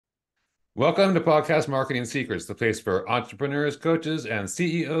Welcome to Podcast Marketing Secrets, the place for entrepreneurs, coaches, and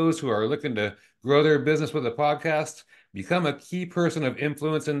CEOs who are looking to grow their business with a podcast, become a key person of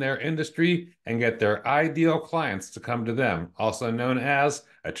influence in their industry, and get their ideal clients to come to them, also known as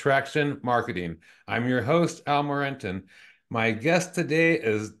attraction marketing. I'm your host, Al Morenton. My guest today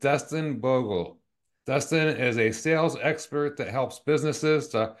is Dustin Bogle. Dustin is a sales expert that helps businesses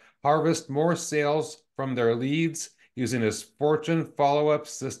to harvest more sales from their leads using his fortune follow-up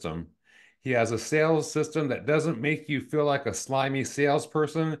system. He has a sales system that doesn't make you feel like a slimy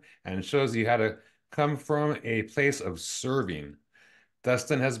salesperson and shows you how to come from a place of serving.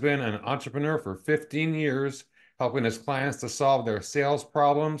 Dustin has been an entrepreneur for 15 years, helping his clients to solve their sales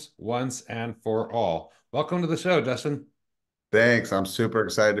problems once and for all. Welcome to the show, Dustin. Thanks. I'm super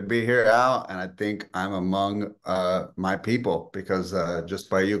excited to be here, Al, and I think I'm among my people because just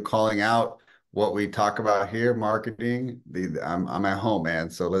by you calling out what we talk about here, marketing, I'm at home, man.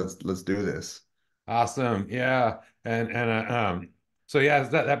 So let's do this. Awesome. Yeah. So yeah,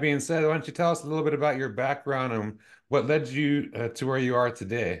 that being said, why don't you tell us a little bit about your background and what led you to where you are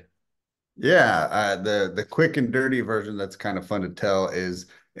today? Yeah, the quick and dirty version that's kind of fun to tell is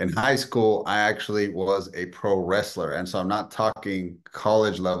in high school, I actually was a pro wrestler, and so I'm not talking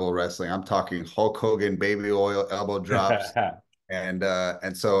college level wrestling. I'm talking Hulk Hogan, baby oil, elbow drops.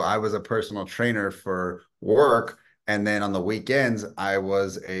 And so I was a personal trainer for work, and then on the weekends I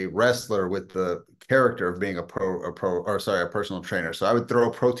was a wrestler with the character of being a personal trainer. So I would throw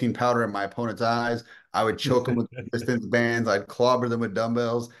protein powder in my opponent's eyes. I would choke them with resistance bands. I'd clobber them with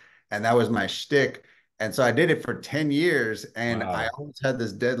dumbbells, and that was my shtick. And so I did it for 10 years, and I Wow. always had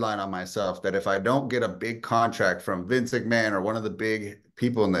this deadline on myself that if I don't get a big contract from Vince McMahon or one of the big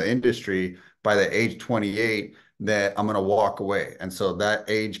people in the industry by the age 28, that I'm going to walk away. And so that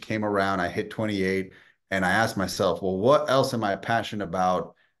age came around, I hit 28, and I asked myself, well, what else am I passionate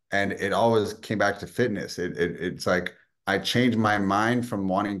about? And it always came back to fitness. It's like I changed my mind from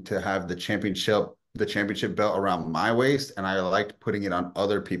wanting to have the championship belt around my waist, and I liked putting it on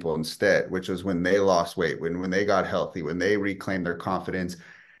other people instead, which was when they lost weight, when they got healthy, when they reclaimed their confidence.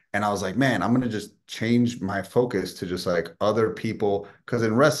 And I was like, man, I'm gonna just change my focus to just like other people. Because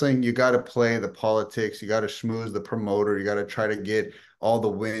in wrestling, you got to play the politics, you got to schmooze the promoter, you got to try to get all the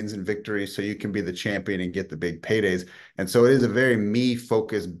wins and victories so you can be the champion and get the big paydays. And so it is a very me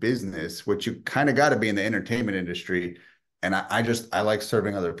focused business, which you kind of got to be in the entertainment industry. And I like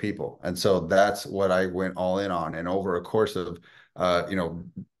serving other people. And so that's what I went all in on. And over a course of uh, you know,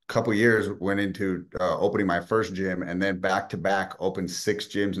 couple years went into opening my first gym, and then back to back opened 6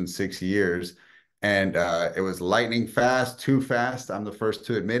 gyms in 6 years. And it was lightning fast, too fast. I'm the first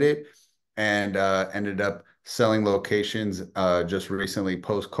to admit it. And ended up selling locations just recently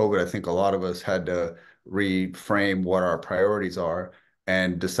post COVID. I think a lot of us had to reframe what our priorities are,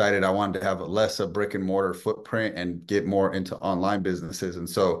 and decided I wanted to have less a brick and mortar footprint and get more into online businesses. And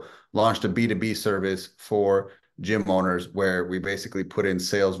so launched a B2B service for gym owners where we basically put in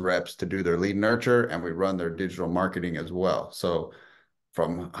sales reps to do their lead nurture, and we run their digital marketing as well. So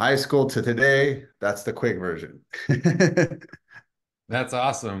from high school to today, that's the quick version. That's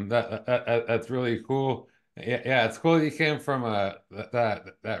awesome. That's really cool. Yeah, it's cool that you came from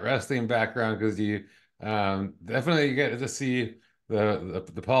that wrestling background because you definitely get to see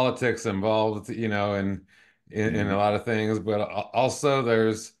the politics involved, in a lot of things. But also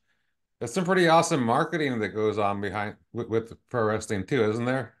there's some pretty awesome marketing that goes on behind with pro wrestling too, isn't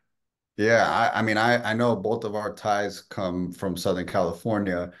there? Yeah, I mean, I know both of our ties come from Southern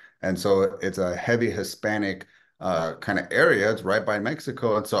California, and so it's a heavy Hispanic kind of area. It's right by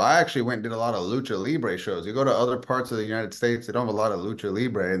Mexico, and so I actually went and did a lot of lucha libre shows. You go to other parts of the United States, they don't have a lot of lucha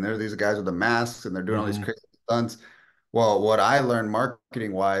libre, and there are these guys with the masks, and they're doing all these Hmm. crazy stunts. Well, what I learned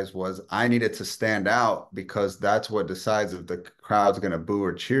marketing wise was I needed to stand out because that's what decides if the crowd's going to boo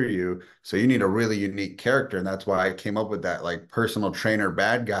or cheer you. So you need a really unique character, and that's why I came up with that like personal trainer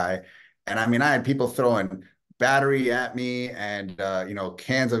bad guy. And I mean, I had people throwing battery at me, and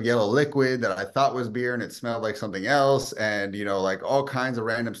cans of yellow liquid that I thought was beer and it smelled like something else, and like all kinds of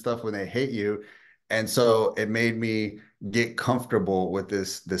random stuff when they hate you. And so it made me get comfortable with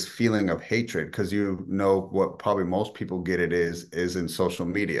this feeling of hatred, because what probably most people get it is in social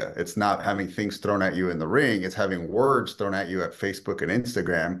media. It's not having things thrown at you in the ring, it's having words thrown at you at Facebook and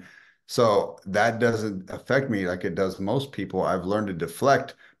Instagram. So that doesn't affect me like it does most people. I've learned to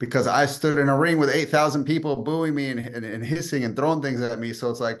deflect because I stood in a ring with 8,000 people booing me and hissing and throwing things at me.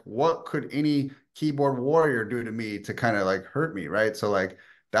 So it's like, what could any keyboard warrior do to me to kind of like hurt me, right? So like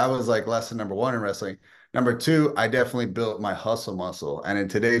that was like lesson number one in wrestling. Number two, I definitely built my hustle muscle. And in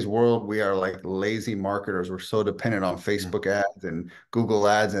today's world, we are like lazy marketers. We're so dependent on Mm. Facebook ads and Google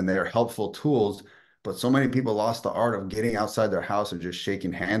ads, and they're helpful tools. But so many people lost the art of getting outside their house and just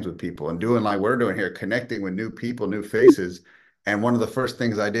shaking hands with people and doing like we're doing here, connecting with new people, new faces. And one of the first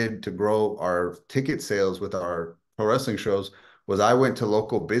things I did to grow our ticket sales with our pro wrestling shows was I went to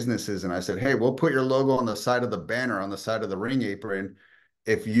local businesses and I said, hey, we'll put your logo on the side of the banner, on the side of the ring apron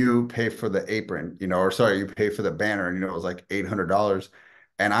if you pay for the apron, or sorry, you pay for the banner, and it was like $800.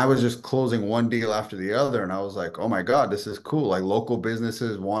 And I was just closing one deal after the other, and I was like, oh my God, this is cool. Like local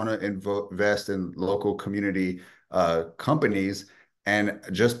businesses want to invest in local community companies. And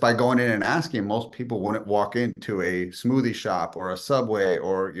just by going in and asking, most people wouldn't walk into a smoothie shop or a Subway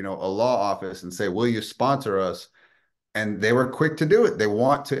or a law office and say, will you sponsor us? And they were quick to do it. They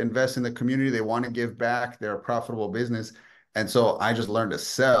want to invest in the community. They want to give back. They're a profitable business. And so I just learned to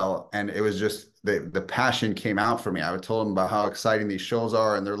sell. And it was just the passion came out for me. I would tell them about how exciting these shows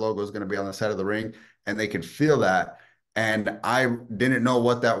are and their logo is going to be on the side of the ring. And they could feel that. And I didn't know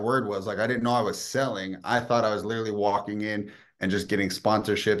what that word was. Like I didn't know I was selling. I thought I was literally walking in and just getting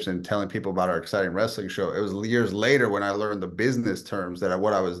sponsorships and telling people about our exciting wrestling show. It was years later when I learned the business terms that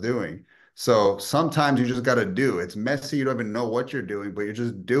what I was doing. So sometimes you just got to do. It's messy. You don't even know what you're doing, but you're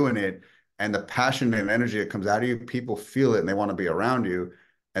just doing it. And the passion and energy that comes out of you, people feel it and they want to be around you.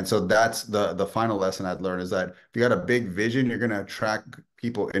 And so that's the final lesson I'd learned is that if you got a big vision, you're going to attract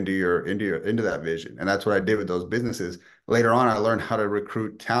people into that vision. And that's what I did with those businesses. Later on, I learned how to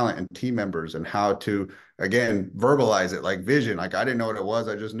recruit talent and team members and how to again verbalize it like vision. Like I didn't know what it was.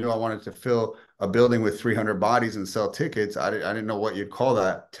 I just knew I wanted to fill a building with 300 bodies and sell tickets. I didn't know what you'd call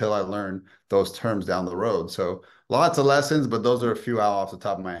that till I learned those terms down the road. So lots of lessons, but those are a few out off the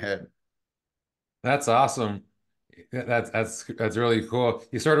top of my head. That's awesome. That's really cool.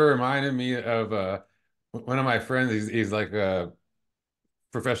 You sort of reminded me of one of my friends. He's like a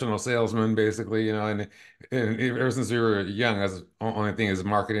professional salesman, basically, and ever since we were young, that's the only thing is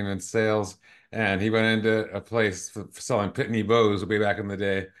marketing and sales. And he went into a place for selling pitney bows way back in the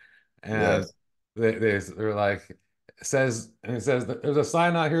day, and Yes. they're like, it says that there's a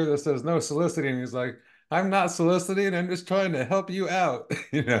sign out here that says no soliciting. He's like, I'm not soliciting, I'm just trying to help you out,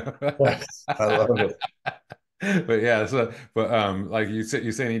 you know. Yes. I love it. But yeah, so like you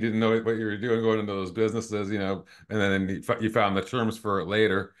saying you didn't know what you were doing going into those businesses, and then you found the terms for it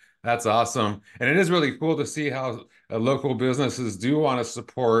later. That's awesome. And it is really cool to see how local businesses do want to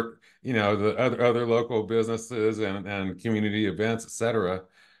support, the other local businesses and community events, etc.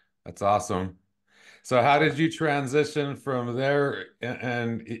 That's awesome. So how did you transition from there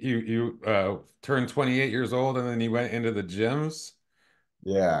and you turned 28 years old and then you went into the gyms?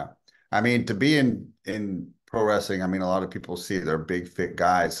 Yeah. I mean, to be in pro wrestling, I mean, a lot of people see they're big, fit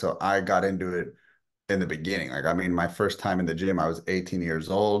guys. So I got into it in the beginning. Like, I mean, my first time in the gym, I was 18 years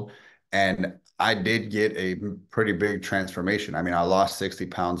old, and I did get a pretty big transformation. I mean, I lost 60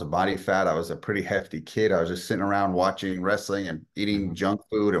 pounds of body fat. I was a pretty hefty kid. I was just sitting around watching wrestling and eating Mhm. junk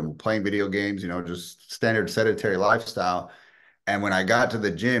food and playing video games, just standard sedentary lifestyle. And when I got to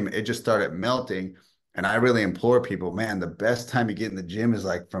the gym, it just started melting. And I really implore people, man, the best time you get in the gym is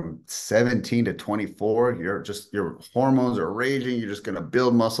like from 17 to 24. Your hormones are raging. You're just going to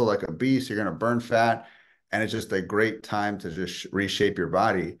build muscle like a beast. You're going to burn fat. And it's just a great time to just reshape your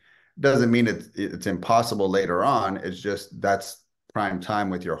body. Doesn't mean it's impossible later on. It's just that's prime time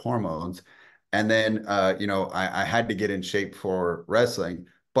with your hormones. And then, I had to get in shape for wrestling.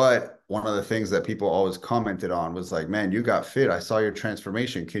 But one of the things that people always commented on was like, man, you got fit. I saw your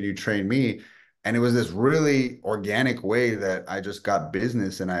transformation. Can you train me? And it was this really organic way that I just got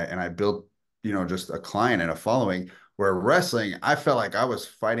business and I built, just a client and a following. Where wrestling, I felt like I was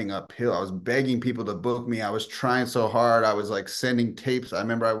fighting uphill. I was begging people to book me. I was trying so hard. I was like sending tapes. I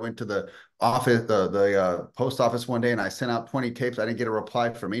remember I went to the office, the post office one day, and I sent out 20 tapes. I didn't get a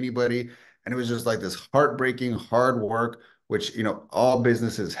reply from anybody, and it was just like this heartbreaking hard work, which all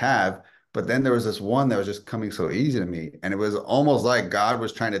businesses have. But then there was this one that was just coming so easy to me. And it was almost like God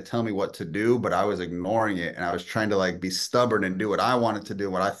was trying to tell me what to do, but I was ignoring it. And I was trying to like be stubborn and do what I wanted to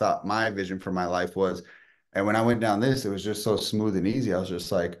do, what I thought my vision for my life was. And when I went down this, it was just so smooth and easy. I was just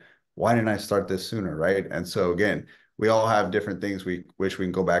like, why didn't I start this sooner? Right. And so again, we all have different things we wish we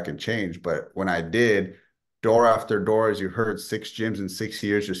can go back and change. But when I did, door after door, as you heard, 6 gyms in 6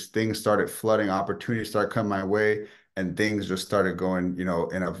 years, just things started flooding, opportunities started coming my way, and things just started going, in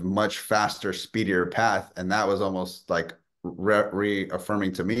a much faster, speedier path. And that was almost like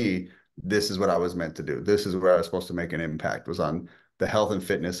reaffirming to me, this is what I was meant to do. This is where I was supposed to make an impact, was on the health and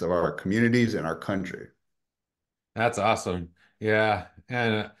fitness of our communities and our country. That's awesome. Yeah.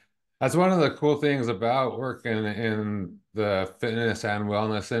 And That's one of the cool things about working in the fitness and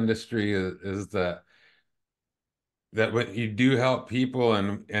wellness industry is that when you do help people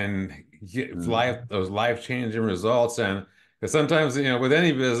and get Mhm. those life-changing results. And because sometimes, with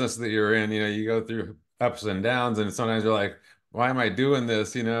any business that you're in, you go through ups and downs, and sometimes you're like, why am I doing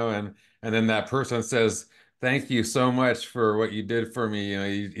this? And then that person says, thank you so much for what you did for me.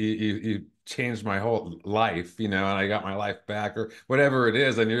 You changed my whole life, and I got my life back, or whatever it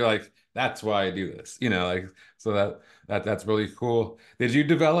is. And you're like, that's why I do this, like, so that's really cool. Did you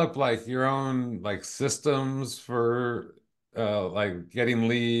develop like your own like systems for like getting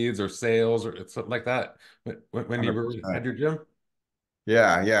leads or sales or something like that when you were at 100%. your gym?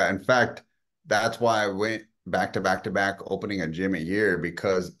 Yeah, yeah. In fact, that's why I went back to back to back opening a gym a year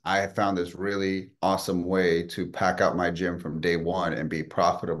because I found this really awesome way to pack out my gym from day one and be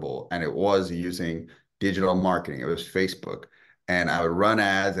profitable. And it was using digital marketing. It was Facebook. And I would run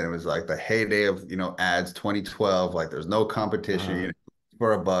ads, and it was like the heyday of, ads 2012. Like there's no competition, Uh,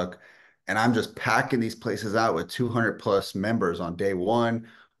 for a buck. And I'm just packing these places out with 200 plus members on day one.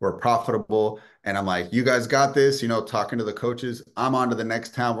 We're profitable. And I'm like, you guys got this, talking to the coaches. I'm on to the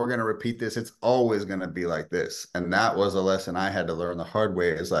next town. We're going to repeat this. It's always going to be like this. And that was a lesson I had to learn the hard way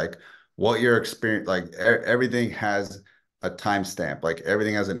is like what your experience, like everything has a timestamp, like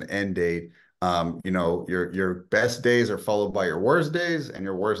everything has an end date. Your best days are followed by your worst days, and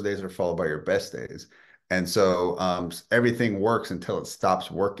your worst days are followed by your best days. And so everything works until it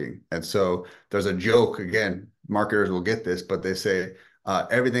stops working. And so there's a joke again, marketers will get this, but they say,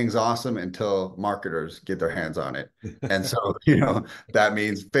 everything's awesome until marketers get their hands on it. And so, that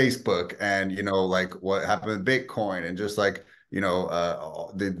means Facebook and, like what happened with Bitcoin and just like,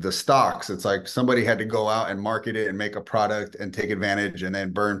 the stocks. It's like somebody had to go out and market it and make a product and take advantage and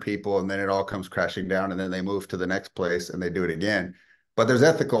then burn people. And then it all comes crashing down. And then they move to the next place and they do it again. But there's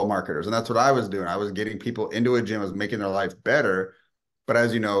ethical marketers. And that's what I was doing. I was getting people into a gym, I was making their life better. But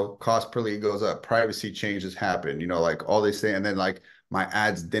as you know, cost per lead goes up, privacy changes happen, like all these things. And then like my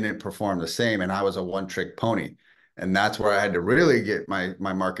ads didn't perform the same, and I was a one-trick pony. And that's where I had to really get my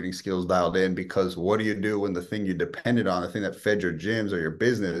marketing skills dialed in because what do you do when the thing you depended on, the thing that fed your gyms or your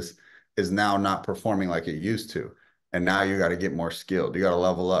business is now not performing like it used to? And now you got to get more skilled. You got to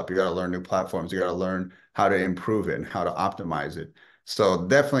level up. You got to learn new platforms. You got to learn how to improve it and how to optimize it. So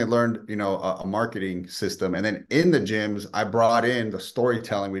definitely learned, a marketing system. And then in the gyms, I brought in the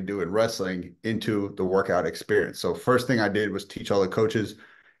storytelling we do in wrestling into the workout experience. So first thing I did was teach all the coaches,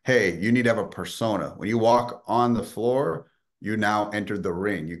 hey, you need to have a persona. When you walk on the floor, you now entered the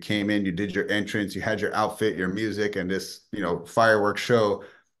ring. You came in, you did your entrance, you had your outfit, your music, and this, fireworks show.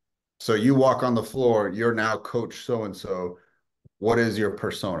 So you walk on the floor, you're now coach so and so. What is your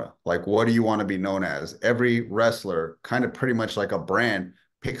persona? Like, what do you want to be known as? Every wrestler, kind of pretty much like a brand,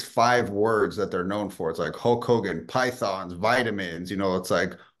 picks 5 words that they're known for. It's like Hulk Hogan, pythons, vitamins, it's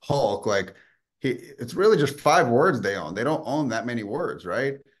like Hulk, like it's really just 5 words they own. They don't own that many words,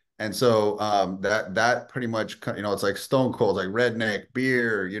 right? And so that pretty much, it's like Stone Cold, like redneck,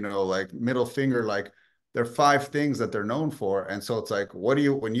 beer, like middle finger, like there are 5 things that they're known for. And so it's like,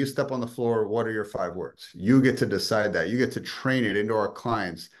 when you step on the floor, what are your 5 words? You get to decide that. You get to train it into our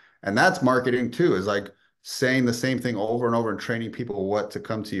clients. And that's marketing too, is like saying the same thing over and over and training people what to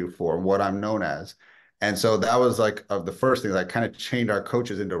come to you for and what I'm known as. And so that was like of the first things I kind of chained our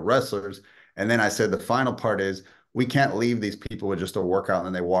coaches into wrestlers. And then I said, the final part is we can't leave these people with just a workout and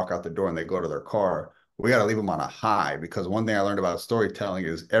then they walk out the door and they go to their car. We got to leave them on a high because one thing I learned about storytelling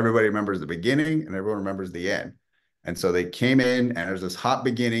is everybody remembers the beginning and everyone remembers the end. And so they came in and there's this hot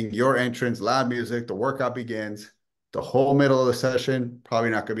beginning, your entrance, loud music, the workout begins. The whole middle of the session, probably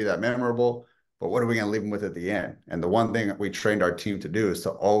not going to be that memorable, but what are we going to leave them with at the end? And the one thing that we trained our team to do is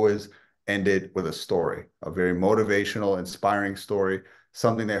to always end it with a story, a very motivational, inspiring story,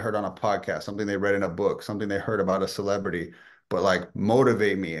 something they heard on a podcast, something they read in a book, something they heard about a celebrity, but like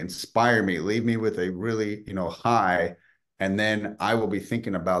motivate me, inspire me, leave me with a really, high. And then I will be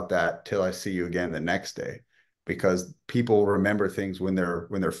thinking about that till I see you again the next day. Because people remember things when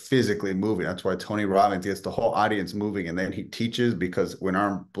they're physically moving. That's why Tony Robbins gets the whole audience moving and then he teaches because when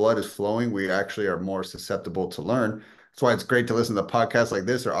our blood is flowing, we actually are more susceptible to learn. That's why it's great to listen to podcasts like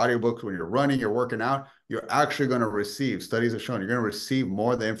this or audiobooks when you're running, you're working out. You're actually going to receive, studies have shown you're going to receive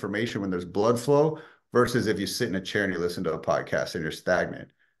more of the information when there's blood flow versus if you sit in a chair and you listen to a podcast and you're stagnant.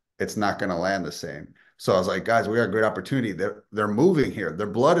 It's not going to land the same. So I was like, guys, we got a great opportunity. They're moving here. Their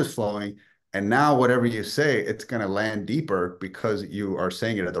blood is flowing. And now whatever you say, it's going to land deeper because you are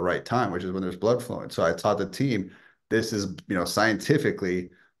saying it at the right time, which is when there's blood flowing. So I taught the team, this is, scientifically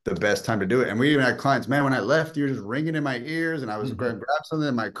the best time to do it. And we even had clients, man, when I left, you were just ringing in my ears and I was going to grab something.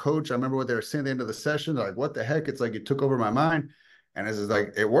 And my coach, I remember what they were saying at the end of the session. They're like, what the heck? It's like you took over my mind. And it's just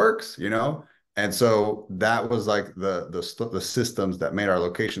like, it works, you know? And so that was like the systems that made our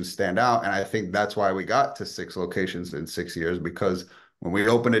locations stand out. And I think that's why we got to 6 locations in 6 years, because when we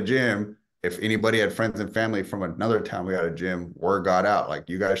opened a gym, if anybody had friends and family from another town, we had a gym, word got out. Like,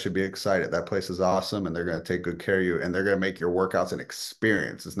 you guys should be excited. That place is awesome, and they're going to take good care of you, and they're going to make your workouts an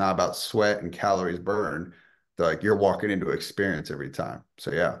experience. It's not about sweat and calories burned. They're like, you're walking into experience every time.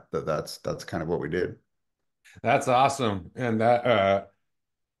 So yeah, that's kind of what we did. That's awesome. And that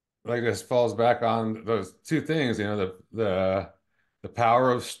like this falls back on those two things, the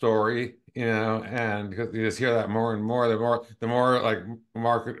power of story, and because you just hear that more and more, the more like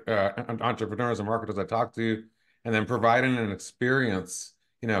market entrepreneurs and marketers I talk to, and then providing an experience,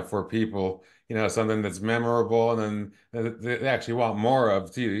 for people, something that's memorable, and then they actually want more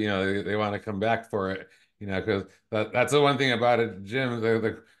of too, they want to come back for it, because that's the one thing about it, Jim.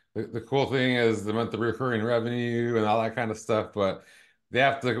 The cool thing is the monthly recurring revenue and all that kind of stuff, but they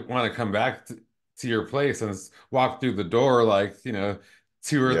have to want to come back to your place and walk through the door like,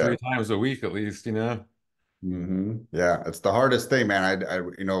 2 or 3 times a week at least. Yeah, it's the hardest thing, man.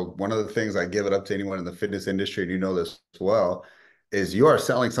 One of the things I give it up to anyone in the fitness industry, and you know this as well, is you are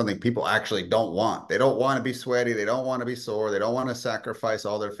selling something people actually don't want. They don't want to be sweaty. They don't want to be sore. They don't want to sacrifice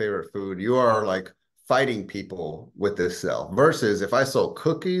all their favorite food. You are like fighting people with this sell. Versus if I sold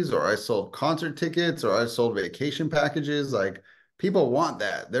cookies or I sold concert tickets or I sold vacation packages, like people want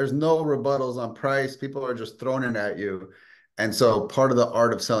that. There's no rebuttals on price. People are just throwing it at you. And so part of the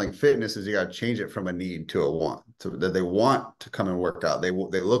art of selling fitness is you got to change it from a need to a want, so that they want to come and work out. They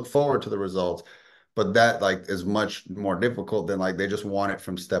look forward to the results, but that like is much more difficult than like they just want it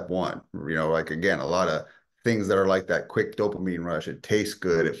from step one. Like again, a lot of things that are like that quick dopamine rush. It tastes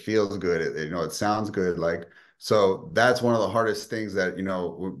good, it feels good, it sounds good. Like, so that's one of the hardest things that,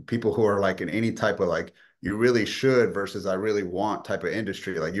 people who are like in any type of like, you really should versus I really want type of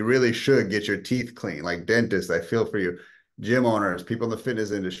industry. Like, you really should get your teeth clean. Like dentists, I feel for you. Gym owners, people in the fitness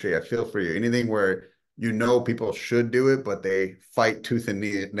industry, I feel for you. Anything where people should do it, but they fight tooth and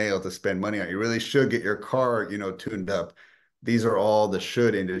nail to spend money on. You really should get your car, tuned up. These are all the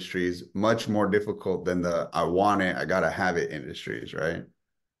should industries, much more difficult than the I want it, I gotta have it industries, right?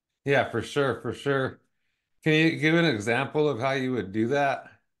 Yeah, for sure, for sure. Can you give an example of how you would do that?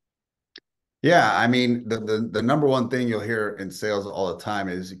 Yeah, I mean, the number one thing you'll hear in sales all the time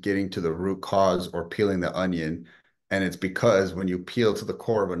is getting to the root cause or peeling the onion. And it's because when you peel to the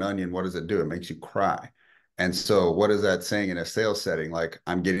core of an onion, what does it do? It makes you cry. And so what is that saying in a sales setting? Like,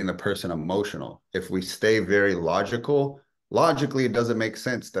 I'm getting the person emotional. If we stay very logical, logically, it doesn't make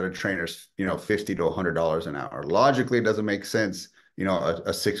sense that a trainer's, 50 to $100 an hour. Logically, it doesn't make sense, a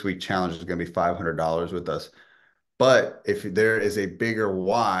 6-week challenge is going to be $500 with us. But if there is a bigger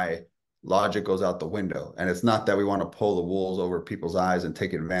why, logic goes out the window. And it's not that we want to pull the wolves over people's eyes and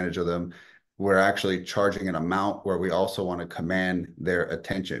take advantage of them. We're actually charging an amount where we also want to command their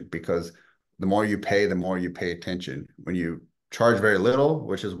attention, because the more you pay, the more you pay attention. When you charge very little,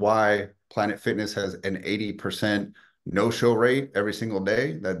 which is why Planet Fitness has an 80% no-show rate every single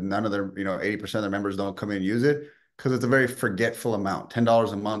day, that none of their, 80% of their members don't come in and use it, because it's a very forgetful amount.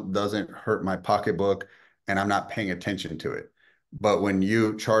 $10 a month doesn't hurt my pocketbook, and I'm not paying attention to it. But when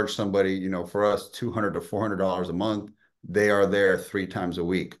you charge somebody, for us, $200 to $400 a month, they are there 3 times a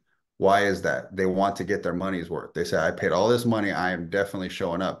week. Why is that? They want to get their money's worth. They say, I paid all this money, I am definitely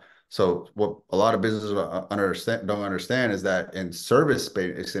showing up. So what a lot of businesses don't understand is that in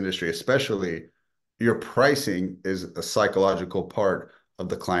service-based industry, especially, your pricing is a psychological part of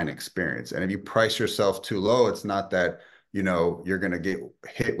the client experience. And if you price yourself too low, it's not that you're going to get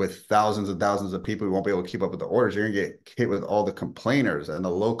hit with thousands and thousands of people who won't be able to keep up with the orders. You're going to get hit with all the complainers and the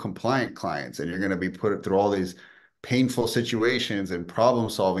low compliant clients, and you're going to be put through all these painful situations and problem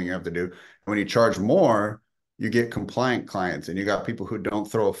solving you have to do. And when you charge more, you get compliant clients, and you got people who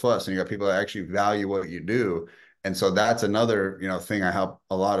don't throw a fuss, and you got people that actually value what you do. And so that's another, thing I help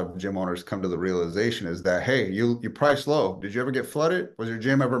a lot of gym owners come to the realization is that, hey, you price low. Did you ever get flooded? Was your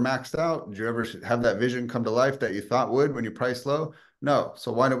gym ever maxed out? Did you ever have that vision come to life that you thought would when you price low? No.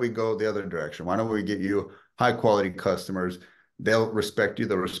 So why don't we go the other direction? Why don't we get you high quality customers? They'll respect you.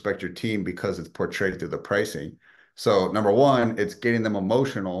 They'll respect your team because it's portrayed through the pricing. So number one, it's getting them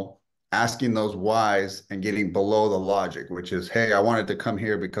emotional, asking those whys and getting below the logic, which is, hey, I wanted to come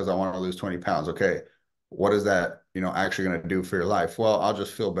here because I want to lose 20 pounds. Okay, what is that, actually going to do for your life? Well, I'll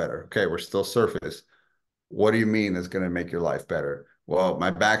just feel better. Okay, we're still surface. What do you mean that's going to make your life better? Well,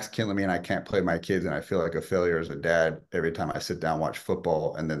 my back's killing me and I can't play my kids, and I feel like a failure as a dad every time I sit down watch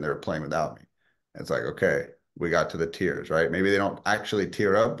football and then they're playing without me. It's like, okay, we got to the tears, right? Maybe they don't actually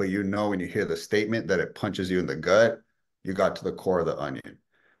tear up, but you know when you hear the statement that it punches you in the gut, you got to the core of the onion.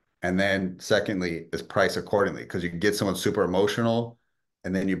 And then secondly is price accordingly, because you can get someone super emotional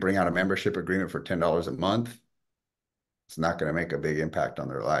and then you bring out a membership agreement for $10 a month. It's not going to make a big impact on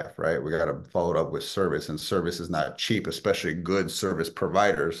their life, right? We got to follow it up with service, and service is not cheap, especially good service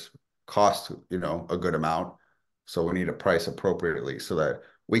providers cost, a good amount. So we need to price appropriately so that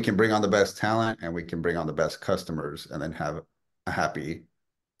we can bring on the best talent and we can bring on the best customers and then have a happy,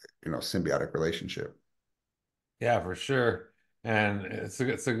 symbiotic relationship. Yeah, for sure. And it's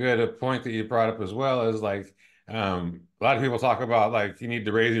a good point that you brought up as well, is like a lot of people talk about like you need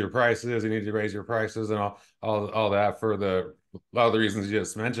to raise your prices, you need to raise your prices and all that for a lot of the reasons you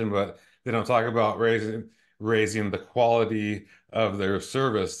just mentioned, but they don't talk about raising the quality of their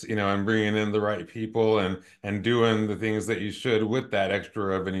service, and bringing in the right people and doing the things that you should with that extra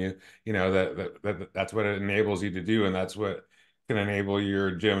revenue, that's what it enables you to do, and that's what can enable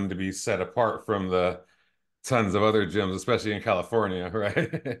your gym to be set apart from the tons of other gyms, especially in California,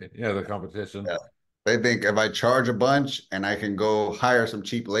 right? The competition. Yeah. They think if I charge a bunch and I can go hire some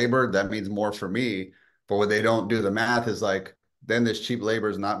cheap labor, that means more for me. But what they don't do the math is like, then this cheap labor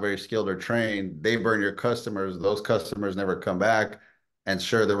is not very skilled or trained. They burn your customers. Those customers never come back. And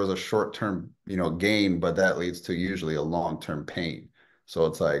sure, there was a short-term, gain, but that leads to usually a long-term pain. So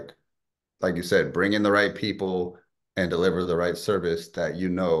it's like you said, bring in the right people and deliver the right service that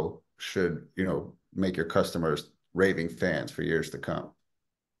should, make your customers raving fans for years to come.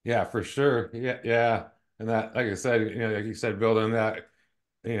 Yeah, for sure. Yeah, yeah. And that, like I said, like you said, building that,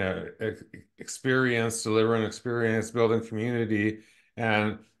 experience, delivering experience, building community,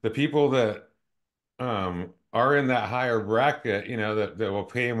 and the people that are in that higher bracket, that will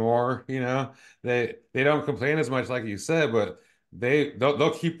pay more, they don't complain as much like you said, but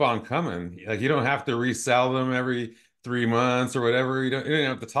they'll keep on coming. Like you don't have to resell them every 3 months or whatever. You don't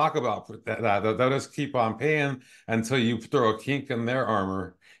have to talk about that. They'll just keep on paying until you throw a kink in their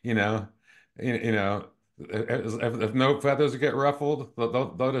armor, you know. You know, if no feathers get ruffled,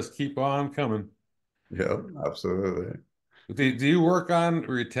 they'll just keep on coming. Yeah, absolutely. Do you work on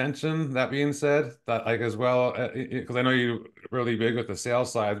retention? That being said, that like as well, because I know you really big with the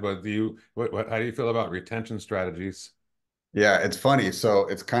sales side, but how do you feel about retention strategies? Yeah, it's funny. So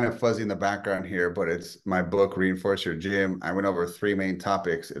it's kind of fuzzy in the background here, but it's my book, Reinforce Your Gym. I went over three main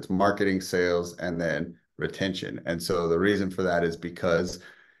topics. It's marketing, sales, and then retention. And so the reason for that is because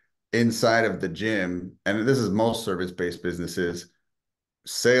inside of the gym, and this is most service-based businesses,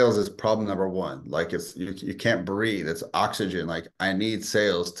 sales is problem number one. Like you can't breathe. It's oxygen. Like I need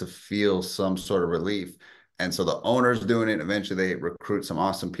sales to feel some sort of relief. And so the owner's doing it. Eventually they recruit some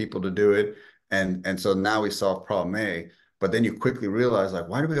awesome people to do it. And so now we solve problem A. But then you quickly realize like,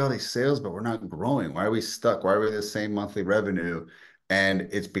 why do we have all these sales, but we're not growing? Why are we stuck? Why are we the same monthly revenue? And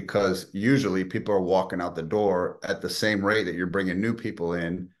it's because usually people are walking out the door at the same rate that you're bringing new people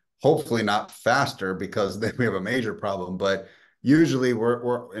in, hopefully not faster because then we have a major problem. But usually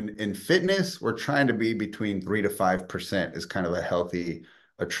we're in fitness, we're trying to be between 3 to 5% is kind of a healthy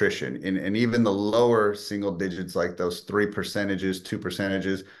attrition. And even the lower single digits, like those 3 percentages, 2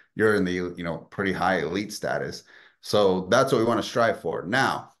 percentages, you're in the, pretty high elite status. So that's what we want to strive for.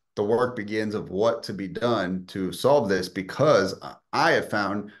 Now, the work begins of what to be done to solve this, because I have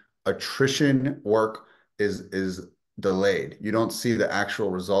found attrition work is delayed. You don't see the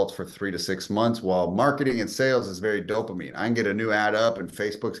actual results for 3 to 6 months, while marketing and sales is very dopamine. I can get a new ad up and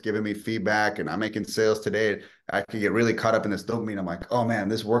Facebook's giving me feedback and I'm making sales today. I can get really caught up in this dopamine. I'm like, oh man,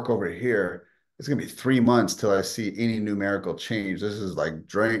 this work over here, it's going to be 3 months till I see any numerical change. This is like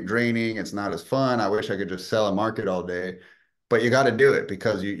draining. It's not as fun. I wish I could just sell and market all day, but you got to do it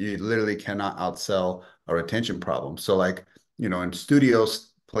because you literally cannot outsell a retention problem. So like, in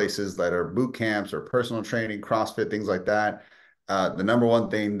studios, places that are boot camps or personal training, CrossFit, things like that. The number one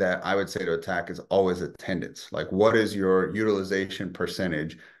thing that I would say to attack is always attendance. Like, what is your utilization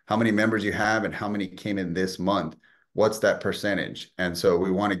percentage? How many members you have and how many came in this month? What's that percentage? And so we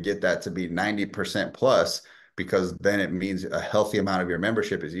want to get that to be 90% plus, because then it means a healthy amount of your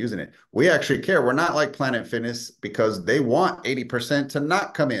membership is using it. We actually care. We're not like Planet Fitness, because they want 80% to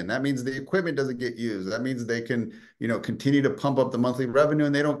not come in. That means the equipment doesn't get used. That means they can, continue to pump up the monthly revenue,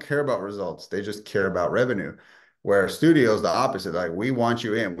 and they don't care about results. They just care about revenue. Where studios, the opposite, like we want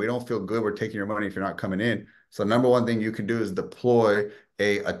you in. We don't feel good. We're taking your money if you're not coming in. So number one thing you can do is deploy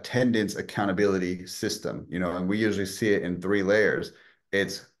a attendance accountability system, and we usually see it in 3 layers.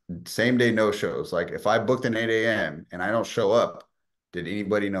 It's same day no shows. Like if I booked an 8 a.m. and I don't show up, Did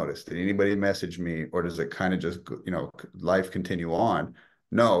anybody notice? Did anybody message me? Or does it kind of just, life continue on?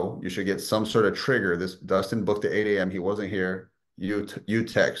 No, you should get some sort of trigger. This Dustin booked at 8 a.m. He wasn't here. You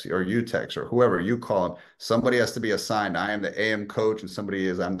text or whoever you call him. Somebody has to be assigned. I am the AM coach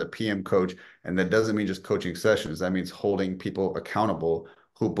and I'm the PM coach. And that doesn't mean just coaching sessions. That means holding people accountable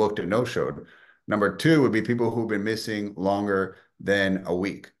who booked and no showed. Number two would be people who've been missing longer than a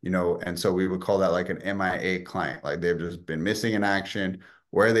week, and so we would call that like an MIA client. Like they've just been missing in action.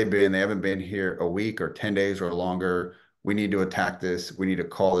 Where they've been, they haven't been here a week or 10 days or longer. We need to attack this. We need to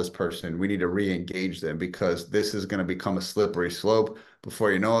call this person. We need to re-engage them because this is going to become a slippery slope.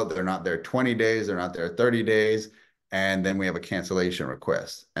 Before you know it, they're not there 20 days, they're not there 30 days. And then we have a cancellation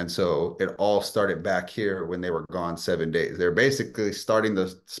request. And so it all started back here when they were gone 7 days. They're basically starting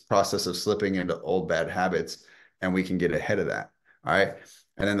the process of slipping into old bad habits, and we can get ahead of that. All right.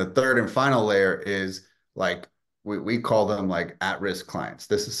 And then the third and final layer is like we call them like at-risk clients.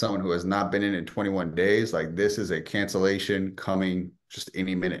 This is someone who has not been in 21 days. Like this is a cancellation coming just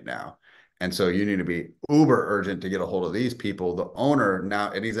any minute now. And so you need to be uber urgent to get a hold of these people. The owner now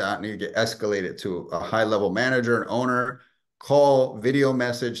it needs to get escalated to a high-level manager, an owner, call, video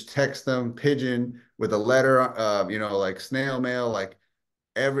message, text them, pigeon with a letter, like snail mail, like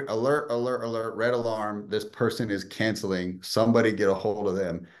every alert, red alarm, this person is canceling. Somebody get a hold of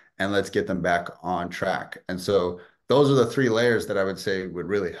them and let's get them back on track. And so those are the three layers that I would say would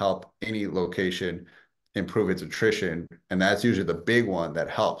really help any location improve its attrition. And that's usually the big one that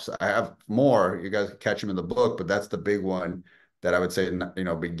helps. I have more, you guys can catch them in the book, but that's the big one that I would say,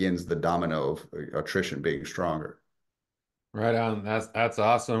 begins the domino of attrition being stronger. Right on. That's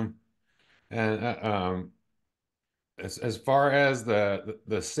awesome. And as far as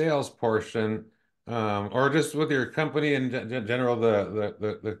the sales portion, or just with your company in general,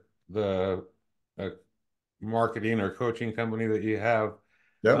 the marketing or coaching company that you have,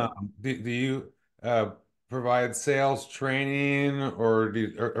 Yep. do you provide sales training, or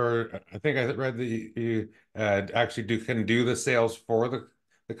or I think I read that you actually can do the sales for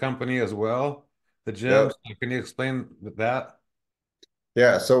the company as well, the gyms. Yep. Can you explain that?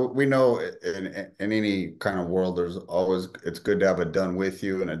 Yeah, so we know in any kind of world, it's good to have a done with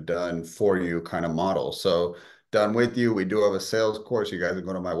you and a done for you kind of model. So done with you, we do have a sales course. You guys can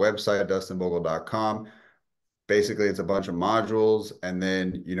go to my website, dustinbogle.com. Basically, it's a bunch of modules, and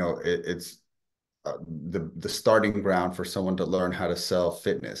then it's the starting ground for someone to learn how to sell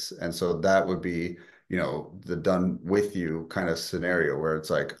fitness. And so that would be, the done with you kind of scenario where it's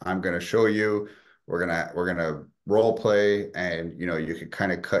like, I'm going to show you, we're going to role play, and you can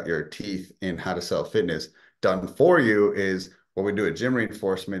kind of cut your teeth in how to sell fitness. Done for you is what we do at Gym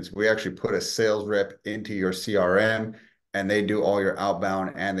Reinforcements. We actually put a sales rep into your CRM, and they do all your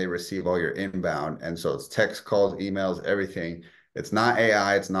outbound and they receive all your inbound. And so it's text calls, emails, everything. It's not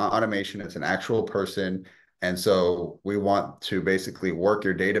AI, it's not automation, it's an actual person. And so we want to basically work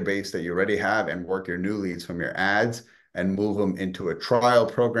your database that you already have and work your new leads from your ads and move them into a trial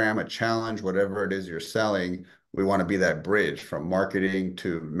program, a challenge, whatever it is you're selling. We want to be that bridge from marketing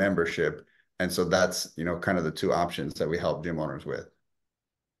to membership. And so that's, kind of the two options that we help gym owners with.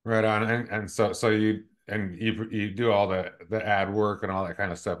 Right on. And so you do all the ad work and all that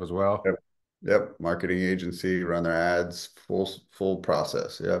kind of stuff as well. Yep. Yep. Marketing agency, run their ads, full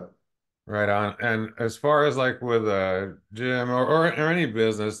process. Yep. Right on. And as far as like with a gym or any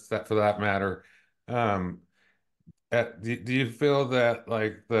business that for that matter, um, do you feel that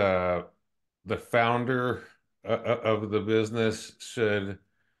like the founder of the business should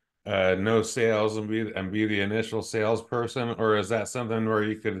know sales and be the initial salesperson, or is that something where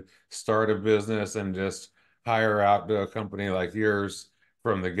you could start a business and just hire out to a company like yours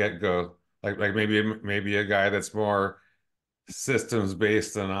from the get-go? Like maybe a guy that's more systems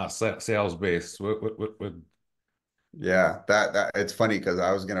based and not sales based would. Yeah, that it's funny because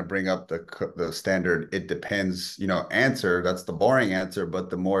I was gonna bring up the standard "it depends," answer. That's the boring answer,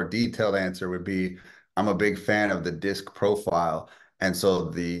 but the more detailed answer would be, I'm a big fan of the disc profile, and so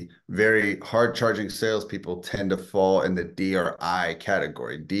the very hard charging salespeople tend to fall in the D or I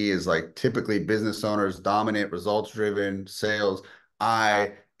category. D is like typically business owners, dominant, results driven sales.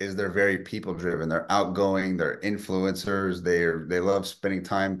 I is they're very people driven. They're outgoing. They're influencers. They love spending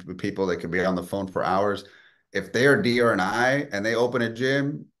time with people. They could be on the phone for hours. If they are D or an I and they open a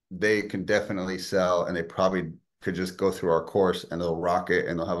gym, they can definitely sell, and they probably could just go through our course and they'll rock it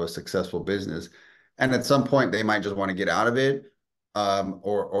and they'll have a successful business. And at some point, they might just want to get out of it.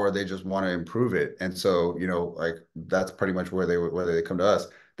 or they just want to improve it. And so, like that's pretty much whether they come to us.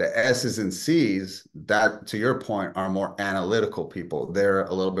 The S's and C's, that to your point, are more analytical people. They're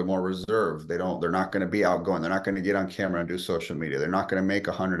a little bit more reserved. They're not going to be outgoing. They're not going to get on camera and do social media. They're not going to make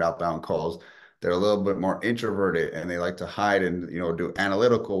 100 outbound calls. They're a little bit more introverted and they like to hide and, do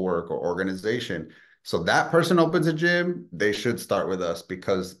analytical work or organization. So that person opens a gym, they should start with us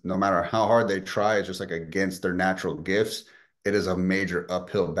because no matter how hard they try, it's just like against their natural gifts, it is a major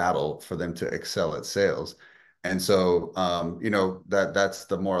uphill battle for them to excel at sales. And so, that's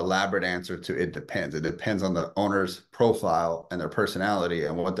the more elaborate answer to it depends. It depends on the owner's profile and their personality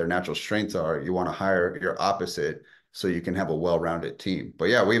and what their natural strengths are. You want to hire your opposite so you can have a well-rounded team. But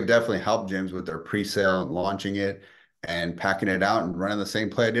yeah, we've definitely helped gyms with their pre-sale and launching it and packing it out and running the same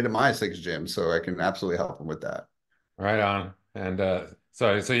play I did at my six gym. So I can absolutely help them with that. Right on. And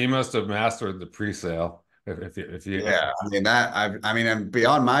so you must have mastered the pre-sale Yeah, I mean and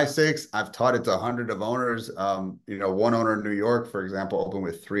beyond my six, I've taught it to 100 of owners. One owner in New York, for example, opened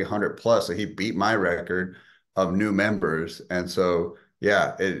with 300 plus, so he beat my record of new members. And so,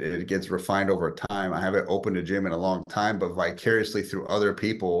 yeah, it gets refined over time. I haven't opened a gym in a long time, but vicariously through other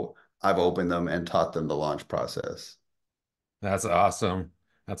people, I've opened them and taught them the launch process. That's awesome.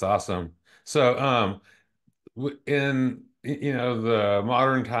 That's awesome. So, in the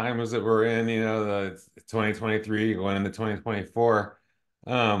modern times that we're in, the 2023 going into 2024,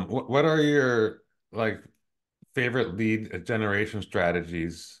 what are your like favorite lead generation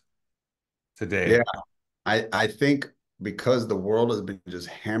strategies Yeah, today? I think because the world has been just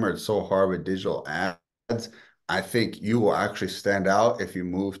hammered so hard with digital ads, I think you will actually stand out if you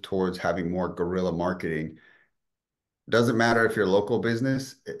move towards having more guerrilla marketing. Doesn't matter if you're a local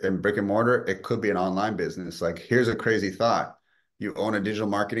business in brick and mortar, it could be an online business. Like, here's a crazy thought. You own a digital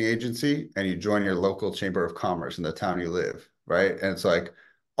marketing agency and you join your local chamber of commerce in the town you live, right? And it's like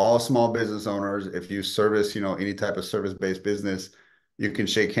all small business owners, if you service, any type of service-based business, you can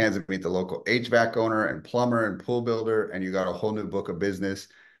shake hands and meet the local HVAC owner and plumber and pool builder, and you got a whole new book of business.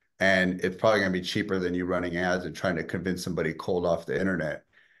 And it's probably going to be cheaper than you running ads and trying to convince somebody cold off the internet.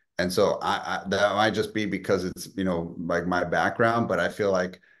 And so that might just be because it's, like my background, but I feel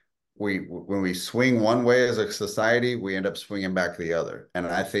like when we swing one way as a society, we end up swinging back the other. And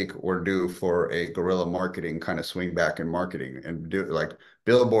I think we're due for a guerrilla marketing kind of swing back in marketing and do like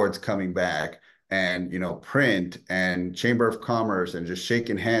billboards coming back and, print and chamber of commerce and just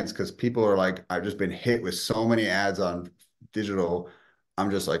shaking hands because people are like, I've just been hit with so many ads on digital. I'm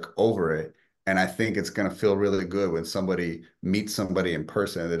just like over it. And I think it's going to feel really good when somebody meets somebody in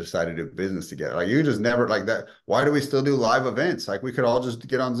person and they decide to do business together. Like you just never like that. Why do we still do live events? Like we could all just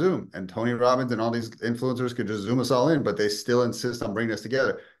get on Zoom and Tony Robbins and all these influencers could just Zoom us all in, but they still insist on bringing us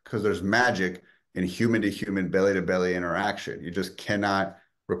together because there's magic in human to human, belly to belly interaction. You just cannot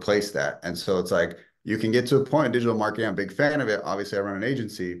replace that. And so it's like you can get to a point in digital marketing. I'm a big fan of it. Obviously, I run an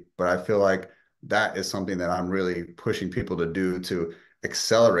agency, but I feel like that is something that I'm really pushing people to do to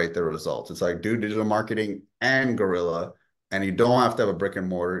accelerate the results. It's like do digital marketing and guerrilla, and you don't have to have a brick and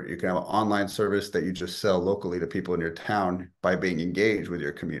mortar. You can have an online service that you just sell locally to people in your town by being engaged with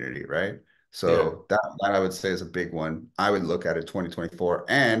your community, right? Yeah. So that I would say is a big one. I would look at it 2024,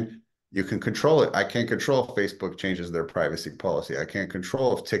 and you can control it. I can't control if Facebook changes their privacy policy. I can't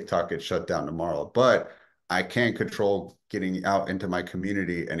control if TikTok gets shut down tomorrow, but I can control getting out into my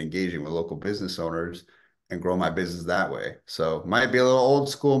community and engaging with local business owners and grow my business that way. So might be a little old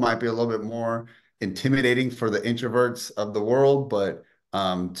school, might be a little bit more intimidating for the introverts of the world, but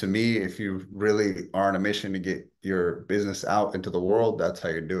to me, if you really are on a mission to get your business out into the world, that's how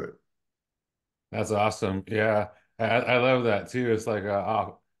you do it. That's awesome. Yeah. I love that too. It's like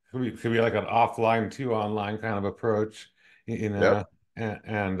could be like an offline to online kind of approach, Yep.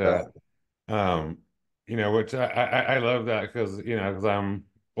 and Yeah. um, which I love that because I'm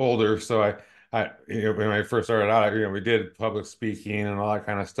older, so when I first started out, we did public speaking and all that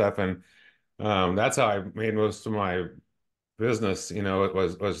kind of stuff, and that's how I made most of my business. It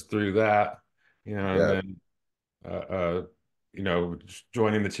was through that, and Yeah. then uh, uh,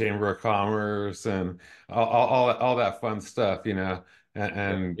 joining the Chamber of Commerce and all that fun stuff,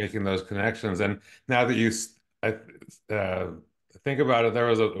 and making those connections. And now that uh, think about it, there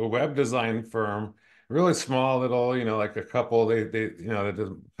was a web design firm, really small, little, like a couple, they did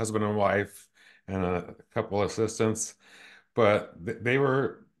husband and wife and a couple assistants, but they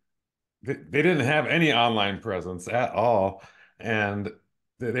didn't have any online presence at all, and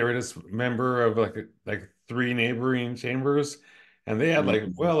they were just member of like three neighboring chambers, and they had like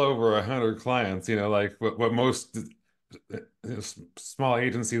Mhm. well over 100 clients. Like what most small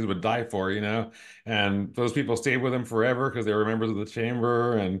agencies would die for, and those people stayed with him forever because they were members of the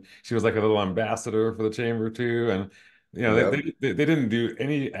chamber, and she was like a little ambassador for the chamber too, and Yep. they didn't do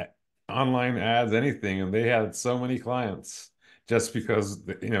any online ads, anything, and they had so many clients just because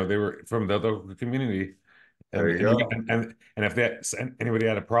they were from the local community, There and you and you, go. and if anybody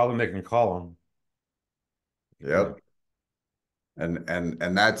had a problem, they can call them. You know. Yep.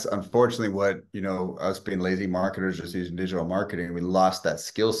 And that's unfortunately what, us being lazy marketers, just using digital marketing, we lost that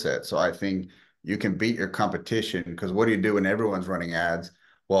skill set. So I think you can beat your competition because what do you do when everyone's running ads?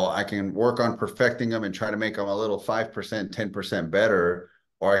 Well, I can work on perfecting them and try to make them a little 5%, 10% better,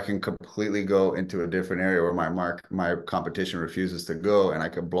 or I can completely go into a different area where my competition refuses to go, and I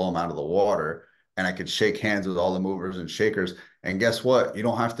could blow them out of the water, and I could shake hands with all the movers and shakers. And guess what? You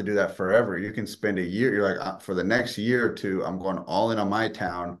don't have to do that forever. You can spend a year. You're like, for the next year or two, I'm going all in on my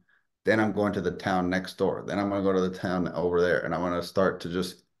town. Then I'm going to the town next door. Then I'm going to go to the town over there. And I'm going to start to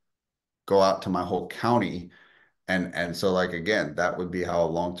just go out to my whole county. And so like, again, that would be how a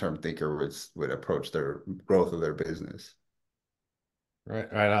long-term thinker would approach their growth of their business. Right,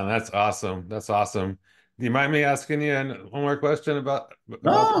 right on. That's awesome. That's awesome. Do you mind me asking you one more question about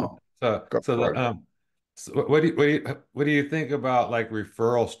No, go so for the it. so what do you think about like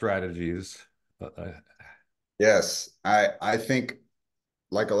referral strategies? Yes, I think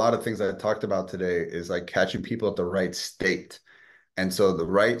like a lot of things I talked about today is like catching people at the right state. And so the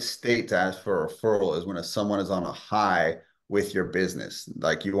right state to ask for a referral is when someone is on a high with your business.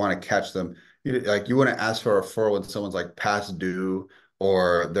 Like you want to catch them, like you want to ask for a referral when someone's like past due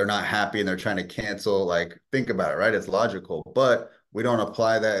or they're not happy and they're trying to cancel. Like think about it, right? It's logical, but we don't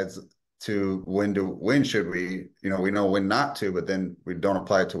apply that as to when should we, we know when not to, but then we don't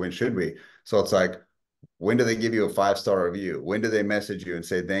apply it to when should we. So it's like when do they give you a 5-star review? When do they message you and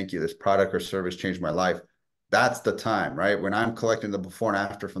say, thank you, this product or service changed my life? That's the time, right? When I'm collecting the before and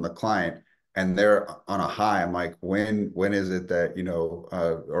after from the client and they're on a high, I'm like, when is it that,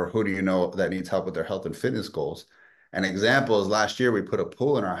 or who do you know that needs help with their health and fitness goals? An example is last year we put a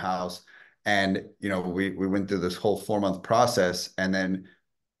pool in our house and, we went through this whole 4-month process and then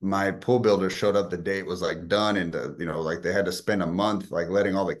my pool builder showed up the day it was like done and like they had to spend a month like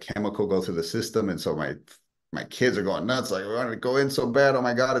letting all the chemical go through the system, and so my kids are going nuts like we want to go in so bad, oh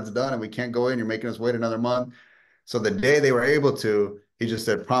my god, it's done and we can't go in, you're making us wait another month. So the day they were able to, he just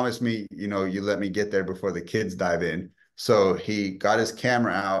said, promise me, you let me get there before the kids dive in. So he got his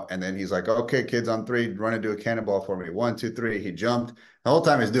camera out and then he's like, okay, kids, on three, run and do a cannonball for me. 1, 2, 3. He jumped. The whole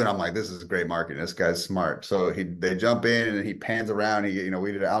time he's doing, I'm like, this is great marketing. This guy's smart. So they jump in and he pans around. We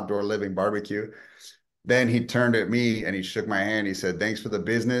did an outdoor living barbecue. Then he turned at me and he shook my hand. He said, thanks for the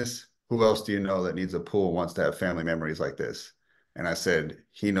business. Who else do you know that needs a pool and wants to have family memories like this? And I said,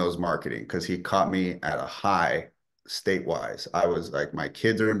 he knows marketing because he caught me at a high state-wise. I was like, my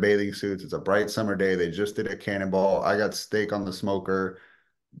kids are in bathing suits. It's a bright summer day. They just did a cannonball. I got steak on the smoker.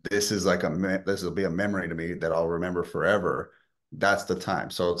 This is like this will be a memory to me that I'll remember forever. That's the time.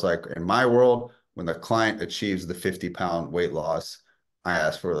 So it's like in my world, when the client achieves the 50-pound weight loss, I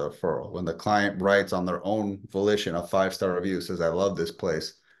ask for the referral. When the client writes on their own volition a 5-star review, says, I love this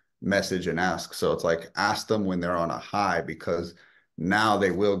place, message and ask. So it's like ask them when they're on a high because now they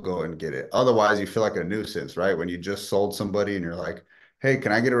will go and get it. Otherwise, you feel like a nuisance, right? When you just sold somebody and you're like, hey,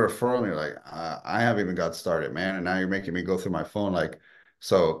 can I get a referral? And you're like, I haven't even got started, man. And now you're making me go through my phone. Like,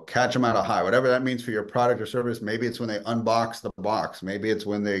 so catch them at a high, whatever that means for your product or service. Maybe it's when they unbox the box. Maybe it's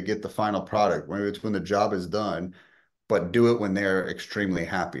when they get the final product. Maybe it's when the job is done, but do it when they're extremely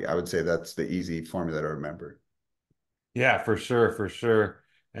happy. I would say that's the easy formula to remember. Yeah, for sure, for sure.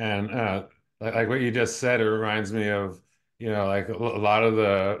 And like what you just said, it reminds me of, like a lot of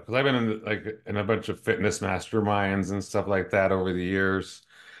because I've been in like in a bunch of fitness masterminds and stuff like that over the years,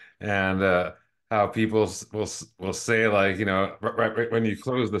 and how people will say like, right when you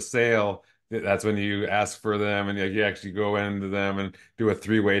close the sale, that's when you ask for them and you actually go into them and do a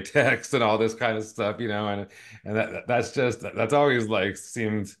three-way text and all this kind of stuff, and that's always like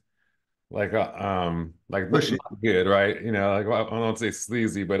seemed like Pushy. not good, right? Like well, I don't say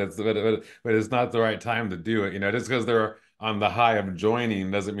sleazy, but it's not the right time to do it. Just because they're on the high of joining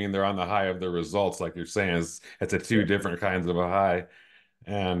doesn't mean they're on the high of the results, like you're saying. It's a two different kinds of a high,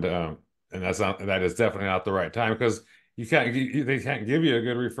 and um, and that is definitely not the right time because they can't give you a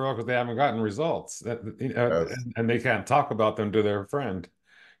good referral because they haven't gotten results Yes. and they can't talk about them to their friend.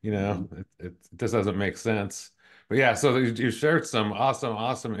 Mhm. It just doesn't make sense. But yeah, so you shared some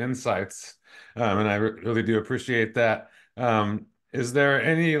awesome insights, and I really do appreciate that. Is there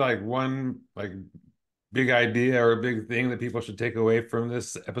any like one like big idea or a big thing that people should take away from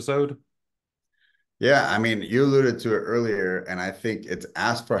this episode? Yeah, I mean, you alluded to it earlier, and I think it's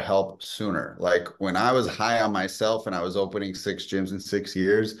ask for help sooner. Like when I was high on myself and I was opening 6 gyms in 6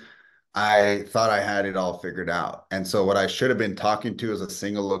 years, I thought I had it all figured out. And so what I should have been talking to as a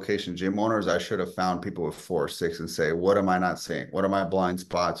single location gym owners, I should have found people with 4 or 6 and say, what am I not seeing? What are my blind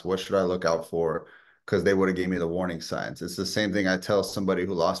spots? What should I look out for? Because they would have gave me the warning signs. It's the same thing I tell somebody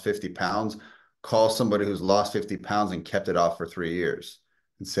who lost 50 pounds, call somebody who's lost 50 pounds and kept it off for 3 years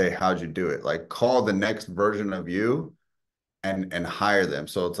and say, how'd you do it? Like call the next version of you and hire them.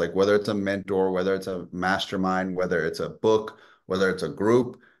 So it's like whether it's a mentor, whether it's a mastermind, whether it's a book, whether it's a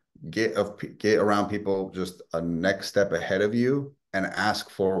group, get around people just a next step ahead of you and ask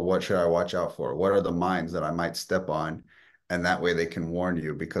for what should I watch out for? What are the mines that I might step on? And that way they can warn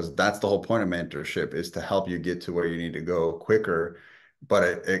you because that's the whole point of mentorship is to help you get to where you need to go quicker. But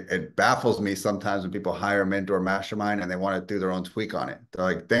it baffles me sometimes when people hire a mentor mastermind and they want to do their own tweak on it. They're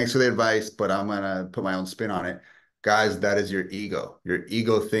like, thanks for the advice, but I'm gonna put my own spin on it. Guys, that is your ego. Your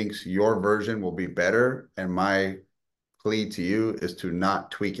ego thinks your version will be better. And my plea to you is to not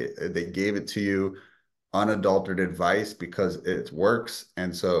tweak it. They gave it to you unadulterated advice because it works.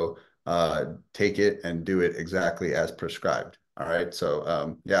 And so take it and do it exactly as prescribed. All right.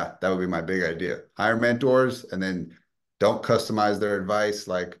 So yeah, that would be my big idea. Hire mentors and then don't customize their advice.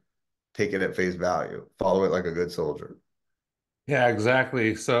 Like take it at face value. Follow it like a good soldier. Yeah,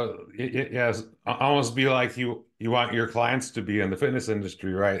 exactly. So yes, almost be like you want your clients to be in the fitness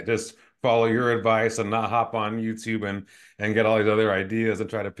industry, right? Just follow your advice and not hop on YouTube and get all these other ideas and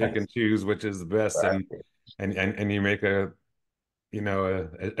try to pick and choose which is the best Exactly. and you make a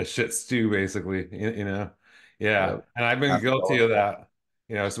shit stew basically, Yeah. Yep. And I've been guilty of that.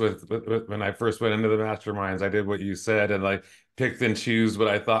 So when I first went into the masterminds, I did what you said and like picked and choose what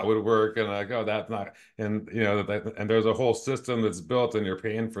I thought would work and like, oh, that's not, and and there's a whole system that's built and you're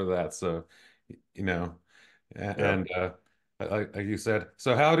paying for that. So, you know, Yep. and like you said,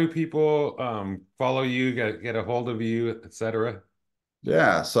 so how do people follow you, get a hold of you, etc.?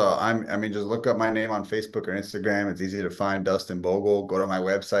 Yeah, so I mean, just look up my name on Facebook or Instagram. It's easy to find Dustin Bogle. Go to my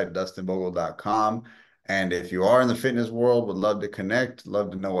website, dustinbogle.com. And if you are in the fitness world, would love to connect, love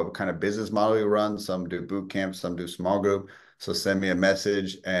to know what kind of business model you run. Some do boot camps, some do small group. So send me a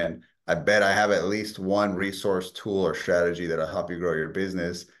message, and I bet I have at least one resource, tool, or strategy that'll help you grow your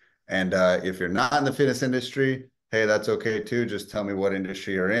business. And if you're not in the fitness industry, hey, that's okay too. Just tell me what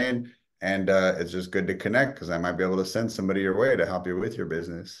industry you're in and it's just good to connect because I might be able to send somebody your way to help you with your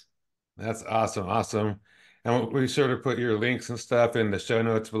business. That's awesome. Awesome. And we sure to put your links and stuff in the show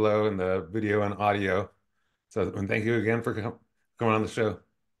notes below in the video and audio. So, and thank you again for coming on the show.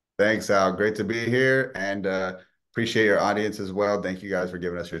 Thanks, Al. Great to be here and appreciate your audience as well. Thank you guys for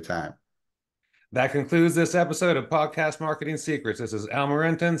giving us your time. That concludes this episode of Podcast Marketing Secrets. This is Al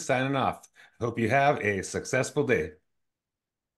Morenton signing off. Hope you have a successful day.